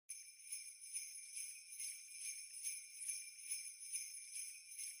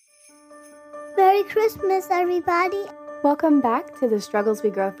Merry Christmas, everybody. Welcome back to the Struggles We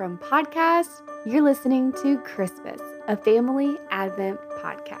Grow From podcast. You're listening to Christmas, a family Advent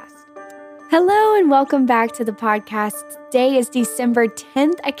podcast. Hello and welcome back to the podcast. Today is December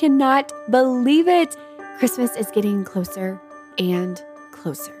 10th. I cannot believe it. Christmas is getting closer and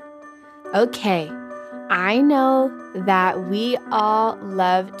closer. Okay, I know that we all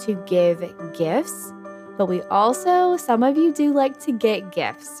love to give gifts, but we also, some of you do like to get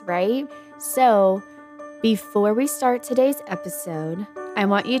gifts, right? So before we start today's episode, I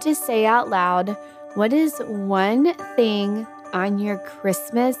want you to say out loud, what is one thing on your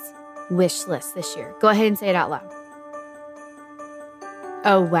Christmas wish list this year? Go ahead and say it out loud.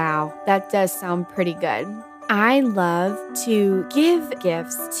 Oh, wow. That does sound pretty good. I love to give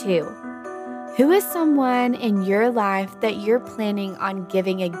gifts too. Who is someone in your life that you're planning on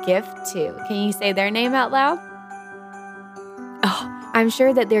giving a gift to? Can you say their name out loud? Oh, I'm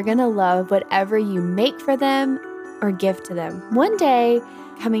sure that they're going to love whatever you make for them or give to them. One day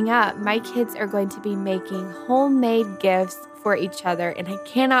coming up, my kids are going to be making homemade gifts for each other, and I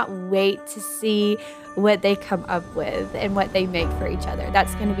cannot wait to see what they come up with and what they make for each other.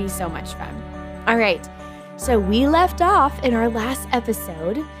 That's going to be so much fun. All right, so we left off in our last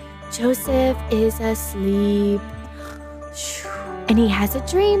episode. Joseph is asleep, and he has a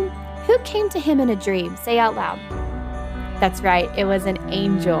dream. Who came to him in a dream? Say out loud. That's right, it was an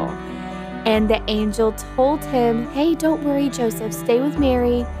angel. And the angel told him, hey, don't worry, Joseph, stay with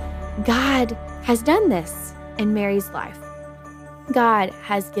Mary. God has done this in Mary's life. God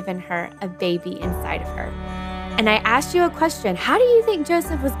has given her a baby inside of her. And I asked you a question. How do you think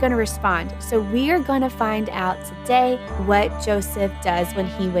Joseph was going to respond? So we are going to find out today what Joseph does when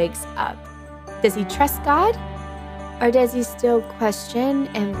he wakes up. Does he trust God? Or does he still question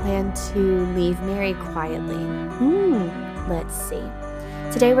and plan to leave Mary quietly? Let's see.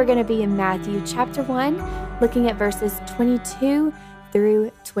 Today we're going to be in Matthew chapter 1, looking at verses 22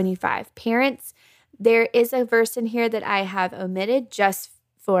 through 25. Parents, there is a verse in here that I have omitted just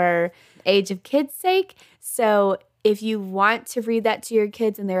for age of kids' sake. So if you want to read that to your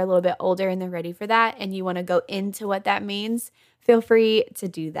kids and they're a little bit older and they're ready for that and you want to go into what that means, feel free to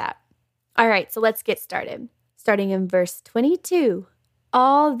do that. All right, so let's get started. Starting in verse 22.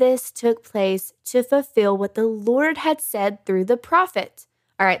 All this took place to fulfill what the Lord had said through the prophet.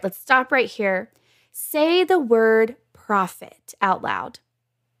 All right, let's stop right here. Say the word prophet out loud.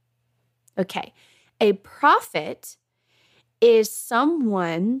 Okay, a prophet is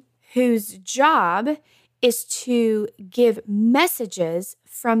someone whose job is to give messages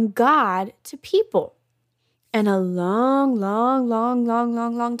from God to people. And a long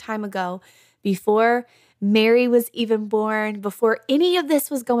time ago, before Mary was even born, before any of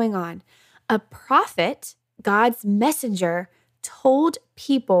this was going on, a prophet, God's messenger, told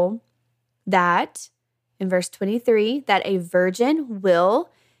people that, in verse 23, that a virgin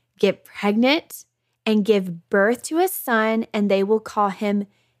will get pregnant and give birth to a son, and they will call him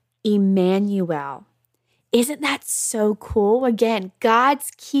Emmanuel. Isn't that so cool? Again,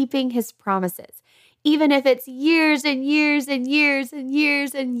 God's keeping his promises. Even if it's years and years and years and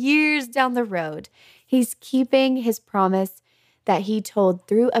years and years down the road, he's keeping his promise that he told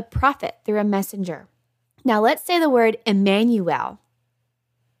through a prophet, through a messenger. Now let's say the word Emmanuel.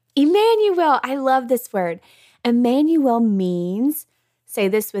 Emmanuel, I love this word. Emmanuel means, say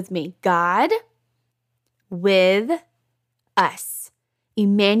this with me, God with us.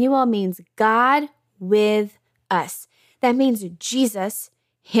 Emmanuel means God with us. That means Jesus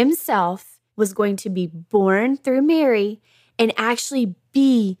himself was going to be born through Mary and actually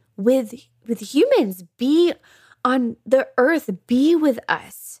be with humans, be on the earth, be with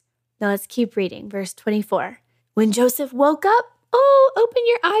us. Now let's keep reading. Verse 24. When Joseph woke up, open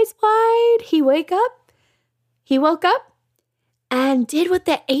your eyes wide. He woke up and did what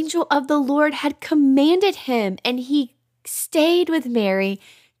the angel of the Lord had commanded him. And he stayed with Mary,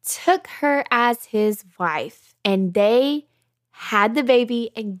 took her as his wife, and they had the baby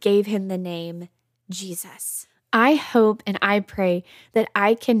and gave him the name Jesus. I hope and I pray that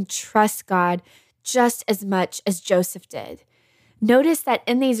I can trust God just as much as Joseph did. Notice that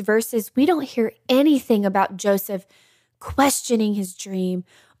in these verses, we don't hear anything about Joseph questioning his dream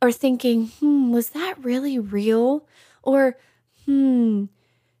or thinking, was that really real? Or,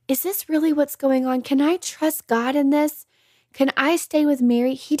 is this really what's going on? Can I trust God in this? Can I stay with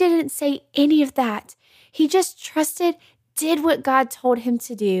Mary? He didn't say any of that. He just trusted, did what God told him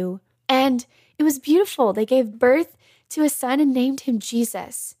to do. And it was beautiful. They gave birth to a son and named him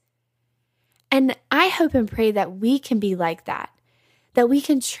Jesus. And I hope and pray that we can be like that we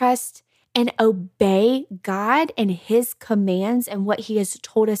can trust and obey God and his commands and what he has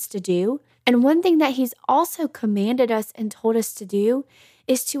told us to do. And one thing that he's also commanded us and told us to do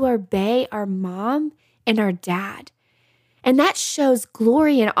is to obey our mom and our dad. And that shows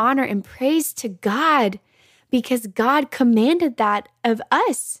glory and honor and praise to God because God commanded that of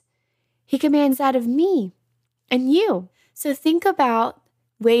us. He commands that of me and you. So think about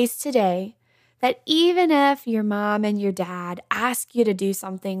ways today that even if your mom and your dad ask you to do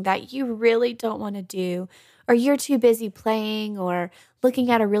something that you really don't want to do, or you're too busy playing or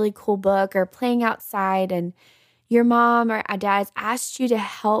looking at a really cool book or playing outside, and your mom or dad has asked you to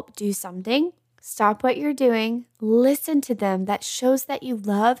help do something, stop what you're doing, listen to them. That shows that you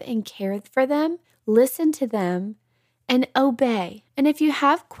love and care for them. Listen to them and obey. And if you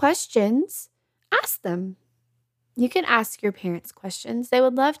have questions, ask them. You can ask your parents questions. They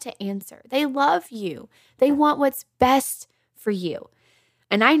would love to answer. They love you. They want what's best for you.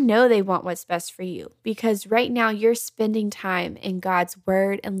 And I know they want what's best for you because right now you're spending time in God's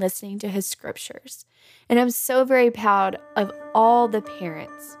word and listening to his scriptures. And I'm so very proud of all the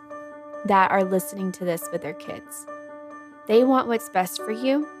parents that are listening to this with their kids. They want what's best for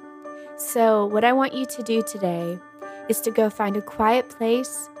you. So what I want you to do today is to go find a quiet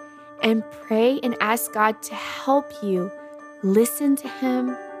place and pray and ask God to help you listen to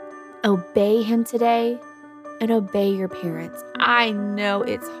him, obey him today, and obey your parents. I know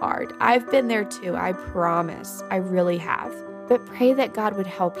it's hard. I've been there too, I promise. I really have. But pray that God would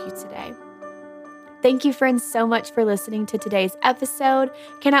help you today. Thank you, friends, so much for listening to today's episode.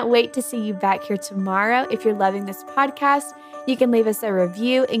 Cannot wait to see you back here tomorrow. If you're loving this podcast, you can leave us a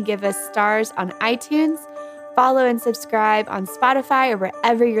review and give us stars on iTunes. Follow and subscribe on Spotify or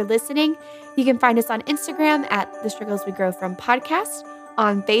wherever you're listening. You can find us on Instagram at The Struggles We Grow From Podcast,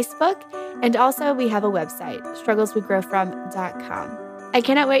 on Facebook, and also we have a website, struggleswegrowfrom.com. I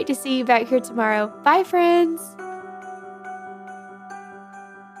cannot wait to see you back here tomorrow. Bye, friends.